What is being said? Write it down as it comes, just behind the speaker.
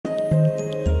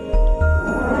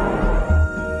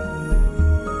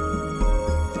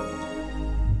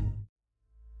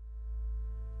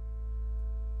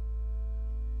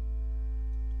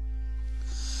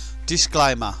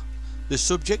Disclaimer: the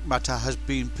subject matter has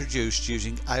been produced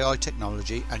using AI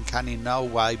technology and can in no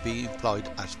way be employed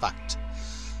as fact.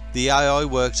 The AI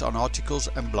works on articles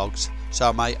and blogs,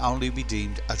 so may only be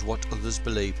deemed as what others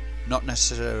believe, not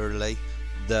necessarily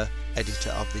the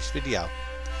editor of this video.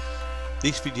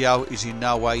 This video is in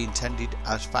no way intended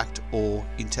as fact or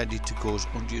intended to cause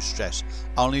undue stress,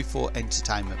 only for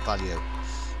entertainment value.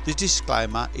 The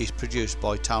disclaimer is produced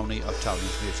by Tony of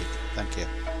Tony's Music. Thank you.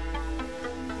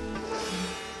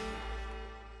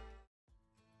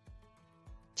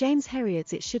 James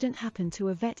Herriot It Shouldn't Happen to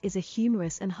a Vet is a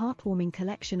humorous and heartwarming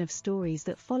collection of stories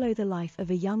that follow the life of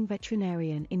a young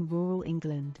veterinarian in rural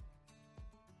England.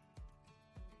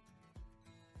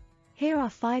 Here are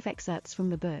 5 excerpts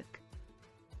from the book.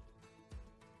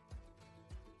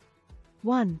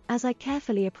 1. As I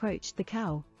carefully approached the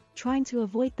cow, trying to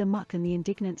avoid the muck and the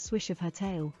indignant swish of her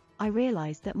tail, I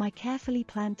realized that my carefully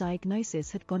planned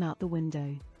diagnosis had gone out the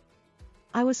window.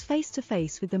 I was face to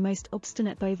face with the most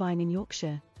obstinate bovine in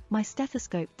Yorkshire, my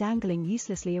stethoscope dangling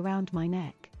uselessly around my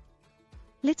neck.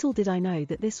 Little did I know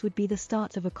that this would be the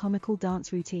start of a comical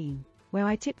dance routine, where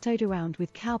I tiptoed around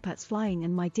with cowpats flying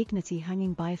and my dignity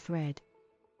hanging by a thread.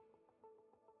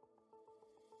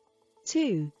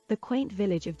 2. The quaint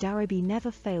village of Darrowby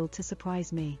never failed to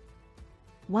surprise me.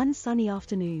 One sunny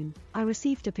afternoon, I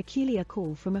received a peculiar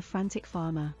call from a frantic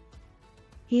farmer.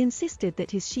 He insisted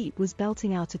that his sheep was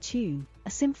belting out a tune, a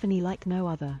symphony like no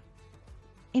other.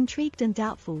 Intrigued and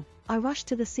doubtful, I rushed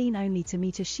to the scene only to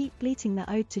meet a sheep bleating the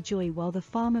ode to joy while the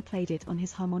farmer played it on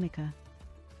his harmonica.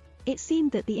 It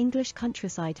seemed that the English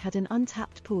countryside had an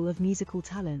untapped pool of musical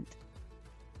talent.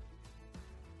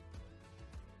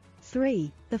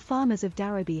 3. The farmers of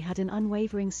Darrowby had an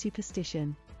unwavering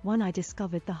superstition, one I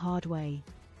discovered the hard way.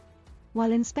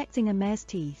 While inspecting a mare's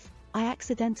teeth, I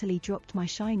accidentally dropped my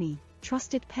shiny,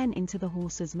 trusted pen into the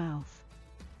horse's mouth.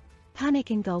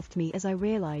 Panic engulfed me as I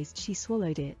realized she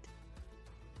swallowed it.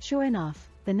 Sure enough,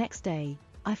 the next day,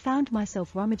 I found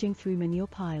myself rummaging through manure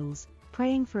piles,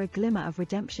 praying for a glimmer of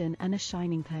redemption and a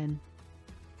shining pen.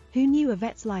 Who knew a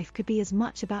vet's life could be as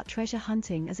much about treasure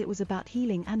hunting as it was about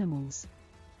healing animals?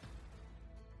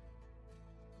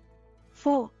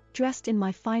 4. Dressed in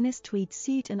my finest tweed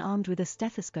suit and armed with a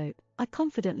stethoscope, I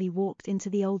confidently walked into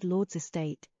the old lord's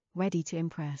estate, ready to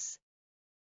impress.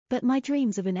 But my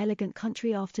dreams of an elegant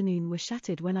country afternoon were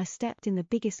shattered when I stepped in the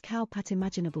biggest cowpat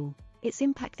imaginable, its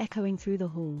impact echoing through the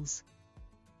halls.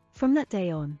 From that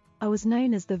day on, I was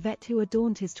known as the vet who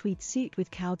adorned his tweed suit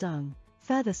with cow dung,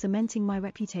 further cementing my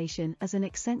reputation as an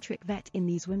eccentric vet in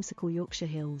these whimsical Yorkshire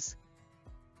hills.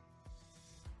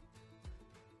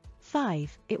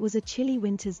 5. It was a chilly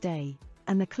winter's day,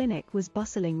 and the clinic was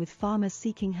bustling with farmers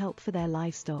seeking help for their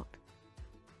livestock.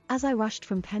 As I rushed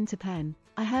from pen to pen,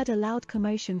 I heard a loud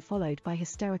commotion followed by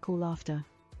hysterical laughter.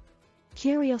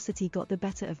 Curiosity got the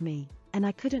better of me, and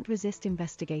I couldn't resist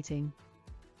investigating.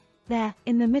 There,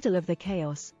 in the middle of the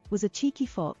chaos, was a cheeky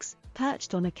fox,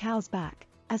 perched on a cow's back,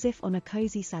 as if on a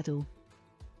cozy saddle.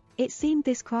 It seemed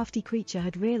this crafty creature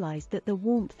had realized that the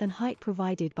warmth and height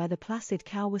provided by the placid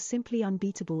cow was simply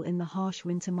unbeatable in the harsh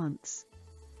winter months.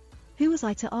 Who was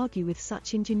I to argue with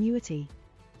such ingenuity?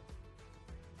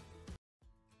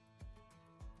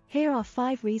 Here are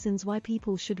 5 reasons why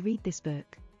people should read this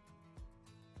book.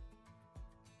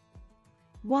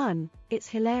 1. It's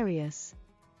hilarious.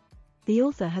 The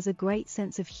author has a great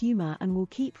sense of humor and will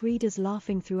keep readers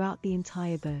laughing throughout the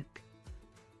entire book.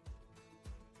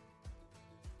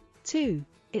 2.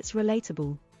 It's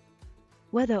relatable.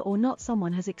 Whether or not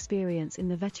someone has experience in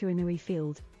the veterinary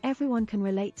field, everyone can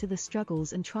relate to the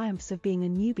struggles and triumphs of being a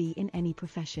newbie in any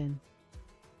profession.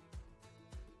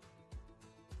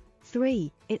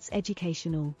 3. It's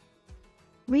educational.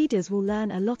 Readers will learn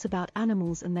a lot about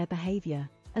animals and their behavior,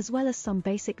 as well as some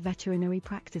basic veterinary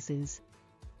practices.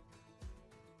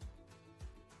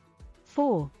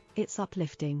 4. It's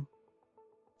uplifting.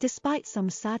 Despite some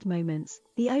sad moments,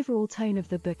 the overall tone of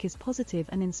the book is positive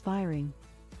and inspiring.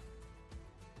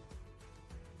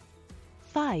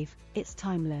 5. It's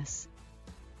timeless.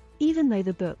 Even though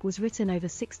the book was written over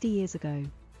 60 years ago,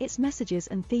 its messages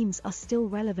and themes are still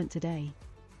relevant today.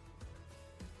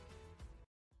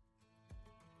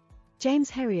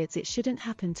 James Herriot It Shouldn't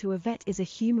Happen to a Vet is a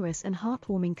humorous and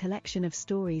heartwarming collection of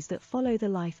stories that follow the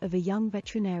life of a young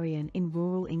veterinarian in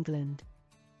rural England.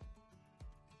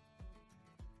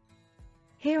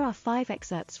 Here are 5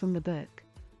 excerpts from the book.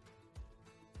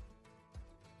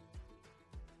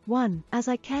 1. As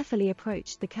I carefully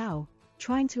approached the cow,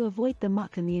 trying to avoid the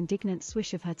muck and the indignant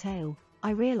swish of her tail,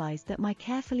 I realized that my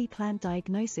carefully planned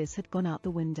diagnosis had gone out the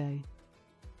window.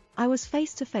 I was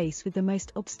face to face with the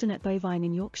most obstinate bovine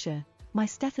in Yorkshire, my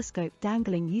stethoscope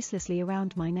dangling uselessly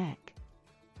around my neck.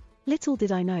 Little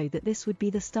did I know that this would be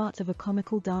the start of a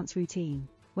comical dance routine,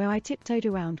 where I tiptoed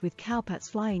around with cowpats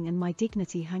flying and my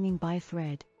dignity hanging by a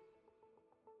thread.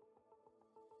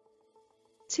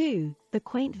 2. The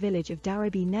quaint village of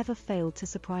Darrowby never failed to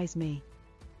surprise me.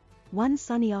 One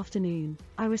sunny afternoon,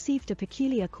 I received a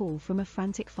peculiar call from a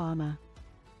frantic farmer.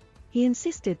 He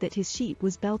insisted that his sheep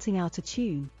was belting out a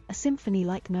tune, a symphony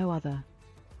like no other.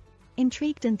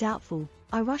 Intrigued and doubtful,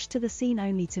 I rushed to the scene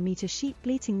only to meet a sheep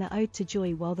bleating the ode to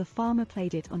joy while the farmer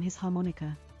played it on his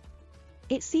harmonica.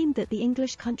 It seemed that the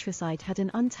English countryside had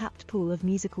an untapped pool of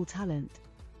musical talent.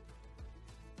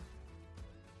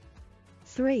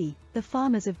 3. The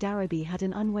farmers of Darrowby had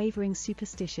an unwavering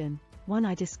superstition, one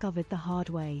I discovered the hard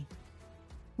way.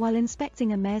 While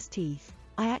inspecting a mare's teeth,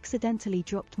 I accidentally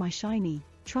dropped my shiny,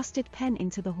 trusted pen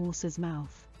into the horse's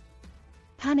mouth.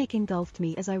 Panic engulfed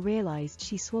me as I realized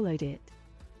she swallowed it.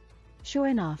 Sure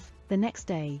enough, the next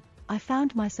day, I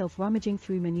found myself rummaging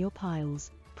through manure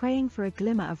piles, praying for a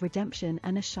glimmer of redemption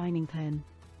and a shining pen.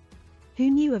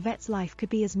 Who knew a vet's life could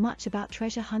be as much about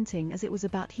treasure hunting as it was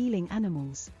about healing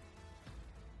animals?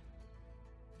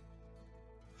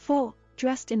 4.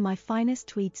 Dressed in my finest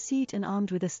tweed suit and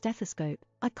armed with a stethoscope,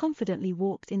 I confidently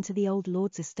walked into the old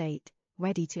lord's estate,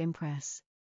 ready to impress.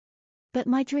 But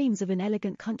my dreams of an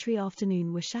elegant country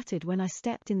afternoon were shattered when I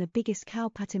stepped in the biggest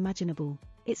cowpat imaginable,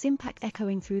 its impact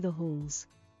echoing through the halls.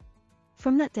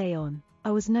 From that day on,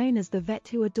 I was known as the vet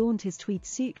who adorned his tweed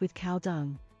suit with cow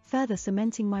dung, further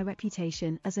cementing my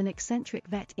reputation as an eccentric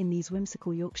vet in these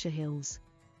whimsical Yorkshire hills.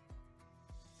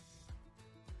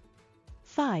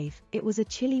 5. It was a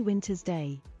chilly winter's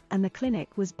day, and the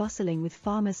clinic was bustling with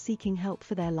farmers seeking help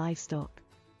for their livestock.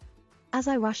 As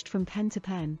I rushed from pen to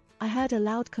pen, I heard a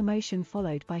loud commotion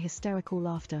followed by hysterical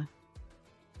laughter.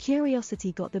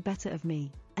 Curiosity got the better of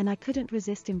me, and I couldn't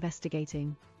resist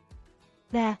investigating.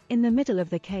 There, in the middle of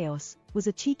the chaos, was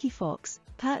a cheeky fox,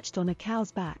 perched on a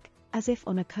cow's back, as if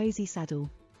on a cozy saddle.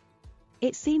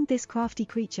 It seemed this crafty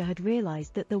creature had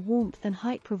realized that the warmth and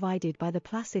height provided by the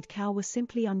placid cow was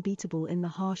simply unbeatable in the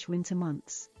harsh winter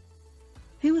months.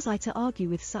 Who was I to argue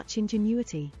with such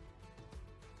ingenuity?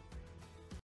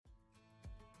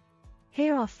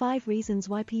 Here are 5 reasons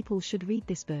why people should read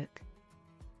this book.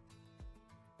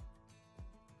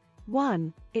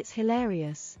 1. It's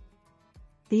hilarious.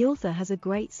 The author has a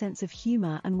great sense of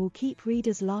humor and will keep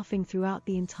readers laughing throughout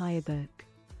the entire book.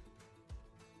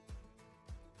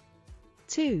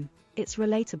 2. It's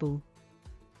relatable.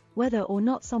 Whether or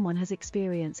not someone has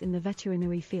experience in the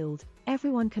veterinary field,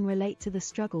 everyone can relate to the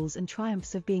struggles and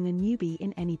triumphs of being a newbie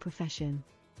in any profession.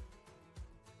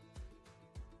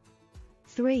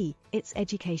 3. It's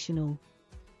educational.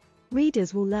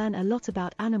 Readers will learn a lot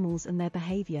about animals and their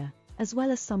behavior, as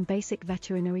well as some basic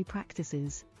veterinary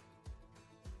practices.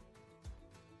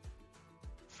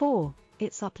 4.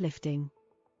 It's uplifting.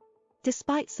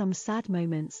 Despite some sad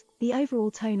moments, the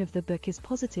overall tone of the book is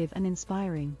positive and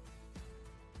inspiring.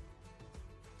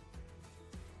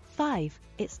 5.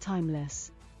 It's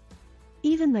timeless.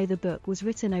 Even though the book was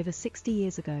written over 60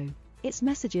 years ago, its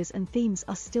messages and themes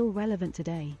are still relevant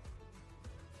today.